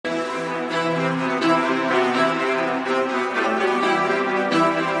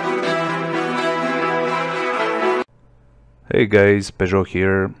Hey guys, Peugeot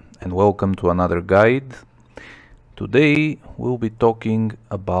here and welcome to another guide. Today we'll be talking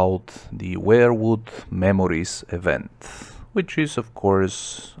about the Weirwood Memories event, which is of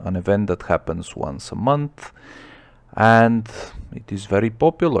course an event that happens once a month and it is very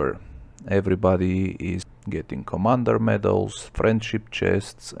popular. Everybody is getting commander medals, friendship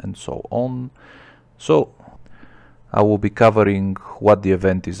chests and so on. So I will be covering what the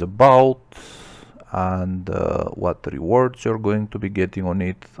event is about and what rewards you're going to be getting on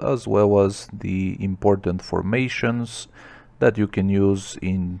it, as well as the important formations that you can use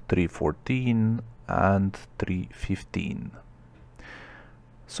in 3.14 and 3.15.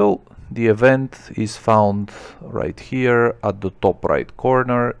 So the event is found right here at the top right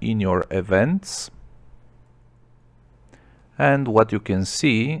corner in your events, and what you can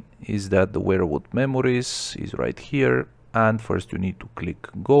see is that the Weirwood Memories is right here, and first you need to click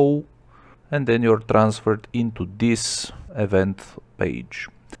go and then you're transferred into this event page.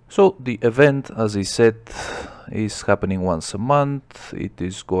 So the event, as I said, is happening once a month. It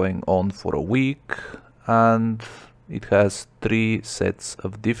is going on for a week and it has 3 sets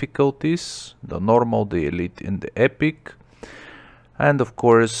of difficulties: the normal, the elite and the epic. And of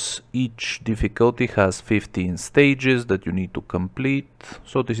course each difficulty has 15 stages that you need to complete.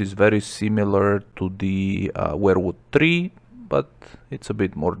 So this is very similar to the Weirwood 3, but it's a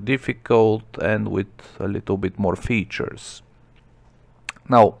bit more difficult and with a little bit more features.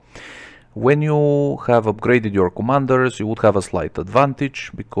 Now, when you have upgraded your commanders, you would have a slight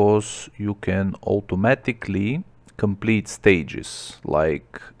advantage because you can automatically complete stages,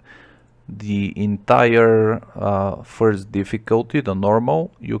 like the entire first difficulty, the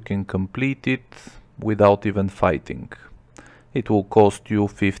normal. You can complete it without even fighting. It will cost you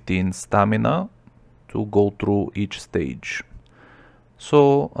 15 stamina to go through each stage.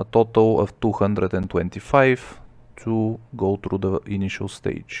 So a total of 225 to go through the initial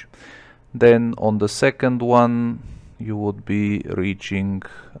stage. Then on the second one you would be reaching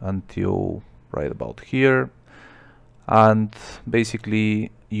until right about here, and basically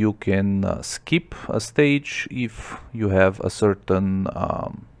you can skip a stage if you have a certain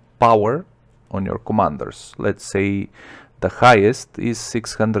power on your commanders. Let's say the highest is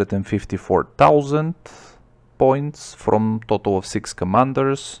 654,000 points from total of 6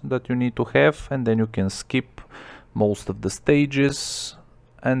 commanders that you need to have, and then you can skip most of the stages.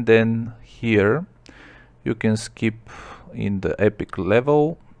 And then here you can skip in the epic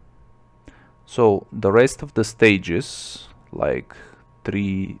level. So the rest of the stages, like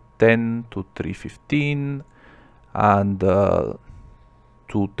 310 to 315 and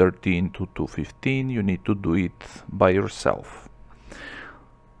 213 to 215, you need to do it by yourself.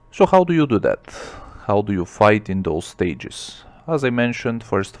 So how do you do that? How do you fight in those stages? As I mentioned,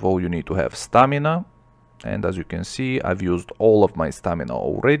 first of all you need to have stamina, and as you can see I've used all of my stamina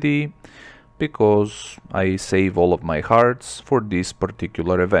already because I save all of my hearts for this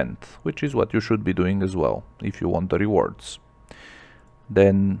particular event, which is what you should be doing as well if you want the rewards.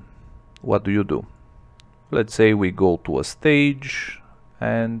 Then what do? Let's say we go to a stage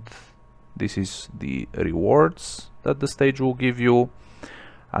and this is the rewards that the stage will give you.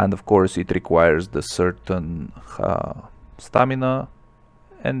 And of course it requires the certain stamina,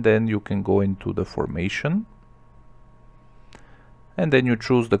 and then you can go into the formation and then you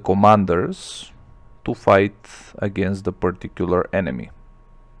choose the commanders to fight against the particular enemy.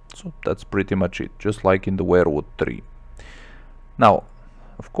 So that's pretty much it, just like in the Weirwood 3. Now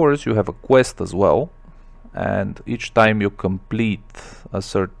of course you have a quest as well, and each time you complete a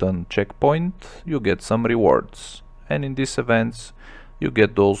certain checkpoint you get some rewards, and in these events you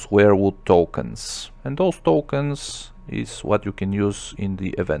get those Weirwood tokens, and those tokens is what you can use in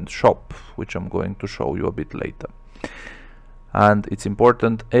the event shop, which I'm going to show you a bit later. And it's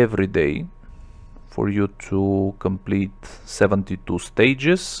important every day for you to complete 72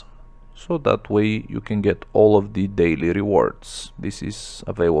 stages, so that way you can get all of the daily rewards. This is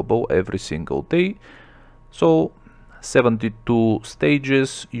available every single day. So 72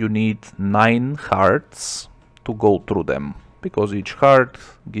 stages, you need 9 hearts to go through them, because each heart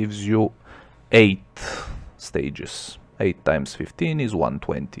gives you 8 stages. 8 times 15 is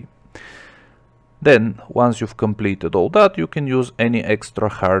 120. Then, once you've completed all that, you can use any extra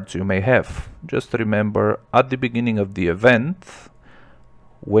hearts you may have. Just remember, at the beginning of the event,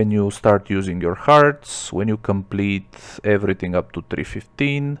 when you start using your hearts, when you complete everything up to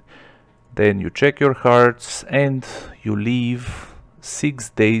 315, then you check your hearts and you leave 6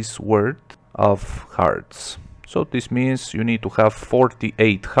 days worth of hearts. So this means you need to have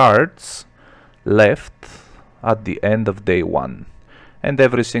 48 hearts left at the end of day 1. and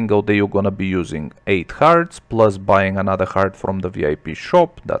every single day you're gonna be using 8 hearts plus buying another heart from the VIP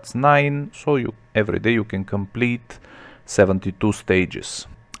shop. That's 9. So every day you can complete 72 stages,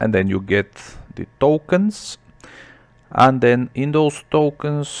 and then you get the tokens, and then in those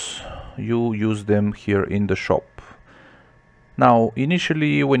tokens you use them here in the shop. Now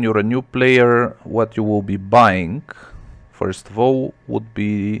initially, when you're a new player, what you will be buying first of all would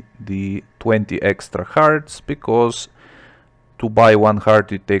be the 20 extra hearts, because to buy one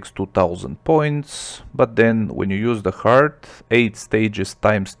heart it takes 2000 points, but then when you use the heart, 8 stages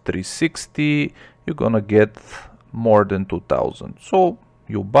times 360, you're gonna get more than 2000. So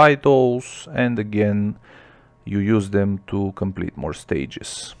you buy those, and again you use them to complete more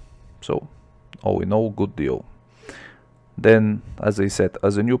stages. So all in all, good deal. Then, as I said,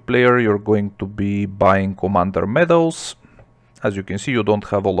 as a new player you're going to be buying commander medals. As you can see, you don't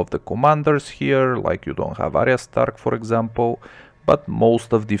have all of the commanders here, like you don't have Arya Stark, for example, but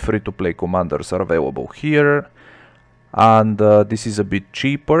most of the free-to-play commanders are available here, and this is a bit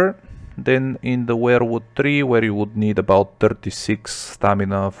cheaper than in the Weirwood 3, where you would need about 36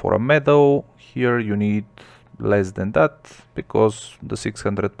 stamina for a medal. Here you need less than that, because the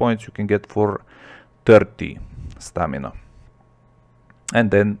 600 points you can get for 30 stamina.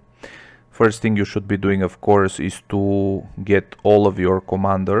 And then first thing you should be doing, of course, is to get all of your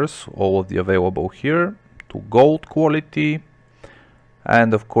commanders, all of the available here, to gold quality.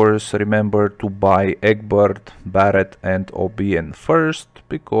 And of course remember to buy Egbert, Barrett and Obian first,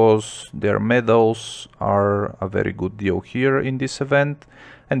 because their medals are a very good deal here in this event.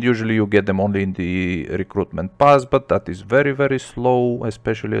 And usually you get them only in the recruitment pass, but that is very slow,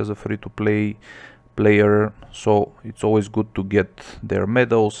 especially as a free-to-play player, so it's always good to get their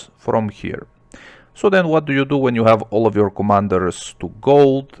medals from here. So then what do you do when you have all of your commanders to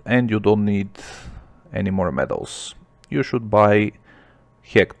gold and you don't need any more medals? You should buy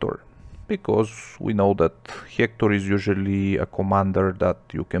Hector, because we know that Hector is usually a commander that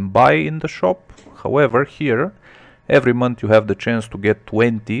you can buy in the shop. However, here every month you have the chance to get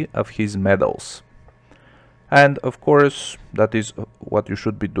 20 of his medals. And of course that is what you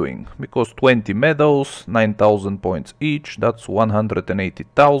should be doing, because 20 medals, 9000 points each, that's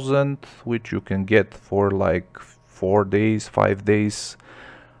 180,000, which you can get for like 4 days, 5 days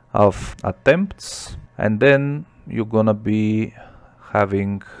of attempts. And then you're gonna be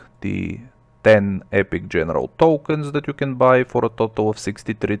having the 10 epic general tokens that you can buy for a total of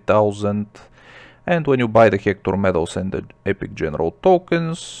 63,000. And when you buy the Hector medals and the epic general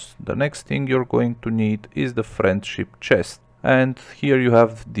tokens, the next thing you're going to need is the friendship chest. And here you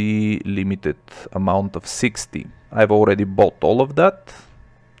have the limited amount of 60. I've already bought all of that.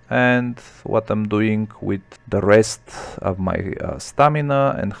 And what I'm doing with the rest of my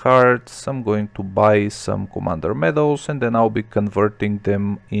stamina and hearts, I'm going to buy some commander medals, and then I'll be converting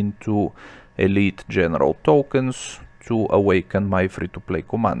them into elite general tokens to awaken my free-to-play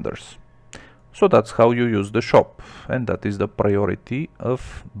commanders. So that's how you use the shop, and that is the priority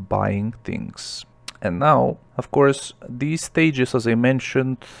of buying things. And now, of course, these stages, as I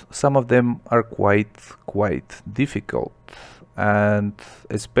mentioned, some of them are quite difficult, and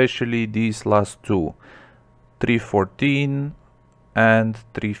especially these last two, 314 and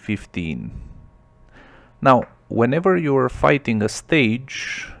 315. Now, whenever you're fighting a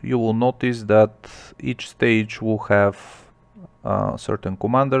stage, you will notice that each stage will have certain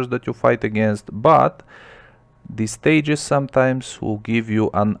commanders that you fight against, but the stages sometimes will give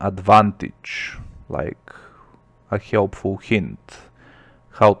you an advantage, like a helpful hint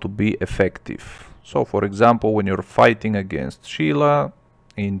how to be effective. So for example, when you're fighting against Sheila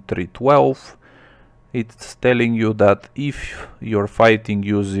in 312, it's telling you that if you're fighting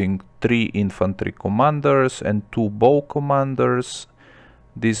using 3 infantry commanders and 2 bow commanders,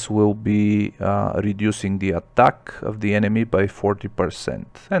 this will be reducing the attack of the enemy by 40%.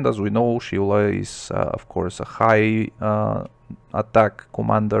 And as we know, Sheila is of course a high attack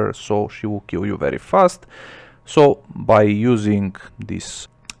commander, so she will kill you very fast. So by using this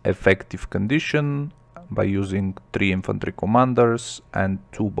effective condition, by using 3 infantry commanders and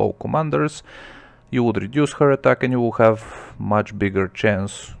 2 bow commanders, you would reduce her attack and you will have much bigger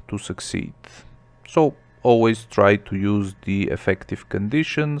chance to succeed. So always try to use the effective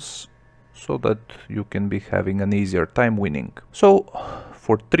conditions so that you can be having an easier time winning. So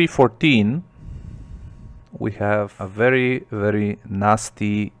for 314 we have a very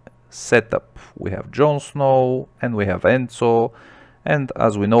nasty setup. We have Jon Snow and we have Enzo, and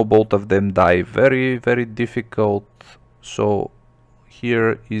as we know, both of them die very difficult. So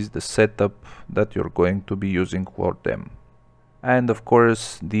here is the setup that you're going to be using for them. And of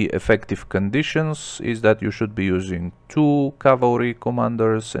course the effective conditions is that you should be using 2 cavalry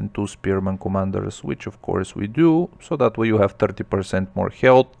commanders and 2 spearman commanders, which of course we do, so that way you have 30% more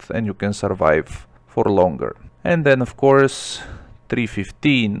health and you can survive for longer. And then of course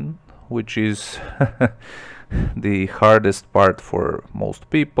 315, which is the hardest part for most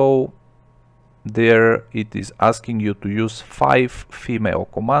people. There it is asking you to use 5 female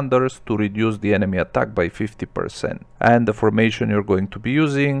commanders to reduce the enemy attack by 50%. And the formation you're going to be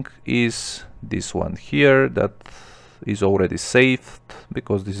using is this one here that is already saved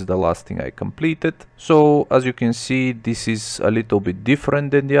because this is the last thing I completed. So as you can see, this is a little bit different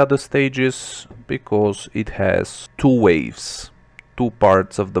than the other stages because it has 2 waves, 2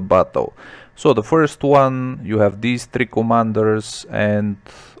 parts of the battle. So the first one, you have these 3 commanders and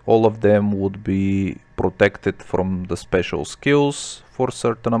all of them would be protected from the special skills for a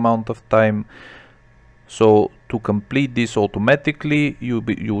certain amount of time. So to complete this automatically,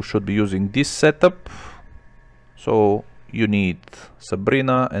 you should be using this setup. So you need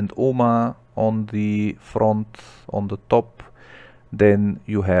Sabrina and Uma on the front, on the top. Then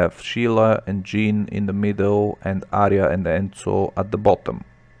you have Sheila and Jean in the middle and Arya and Enzo at the bottom.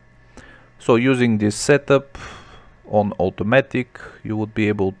 So using this setup on automatic, you would be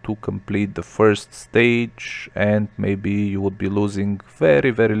able to complete the first stage and maybe you would be losing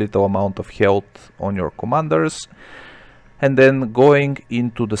very little amount of health on your commanders. And then going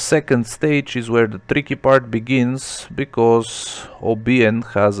into the second stage is where the tricky part begins, because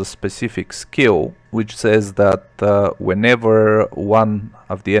OBN has a specific skill which says that whenever one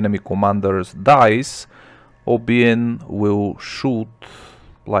of the enemy commanders dies, OBN will shoot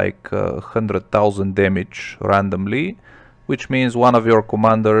like 100,000 damage randomly, which means one of your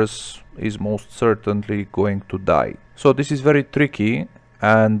commanders is most certainly going to die. So this is very tricky,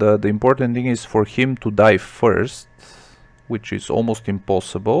 and the important thing is for him to die first, which is almost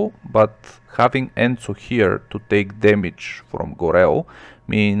impossible, but having Enzo here to take damage from Gorel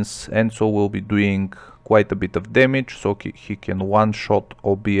means Enzo will be doing quite a bit of damage, so he can one-shot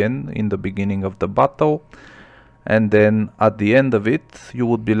OBN in the beginning of the battle. And then at the end of it, you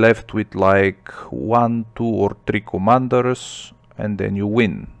would be left with like 1, 2 or 3 commanders, and then you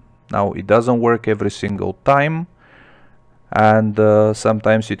win. Now it doesn't work every single time, and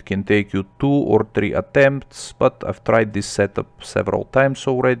sometimes it can take you 2 or 3 attempts, but I've tried this setup several times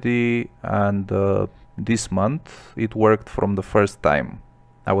already, and this month it worked from the first time.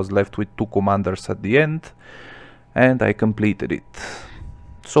 I was left with 2 commanders at the end, and I completed it.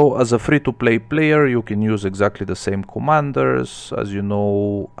 So as a free-to-play player, you can use exactly the same commanders. As you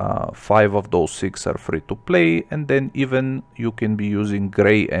know, 5 of those 6 are free-to-play, and then even you can be using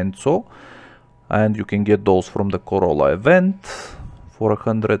Grey Enzo, and you can get those from the Corolla event for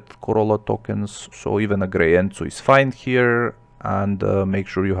 100 Corolla tokens. So even a Grey Enzo is fine here, and make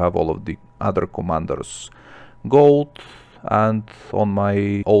sure you have all of the other commanders gold. And on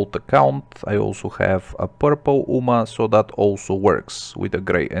my old account I also have a purple Uma, so that also works with a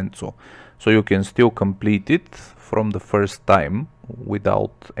Grey Enzo. So you can still complete it from the first time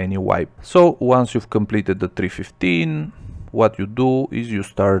without any wipe. So once you've completed the 315, what you do is you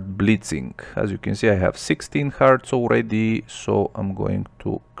start blitzing. As you can see, I have 16 hearts already, so I'm going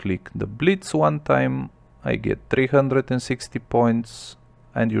to click the blitz one time. I get 360 points.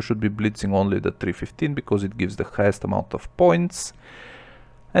 And you should be blitzing only the 315 because it gives the highest amount of points.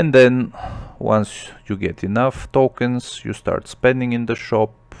 And then once you get enough tokens, you start spending in the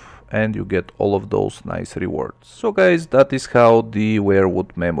shop and you get all of those nice rewards. So guys, that is how the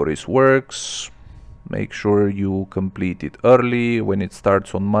Weirwood Memories works. Make sure you complete it early. When it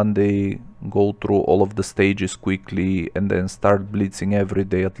starts on Monday, go through all of the stages quickly and then start blitzing every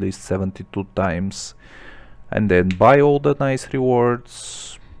day at least 72 times. And then buy all the nice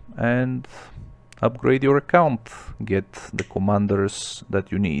rewards and upgrade your account. Get the commanders that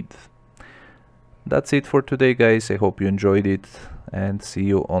you need. That's it for today, guys. I hope you enjoyed it and see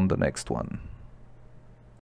you on the next one.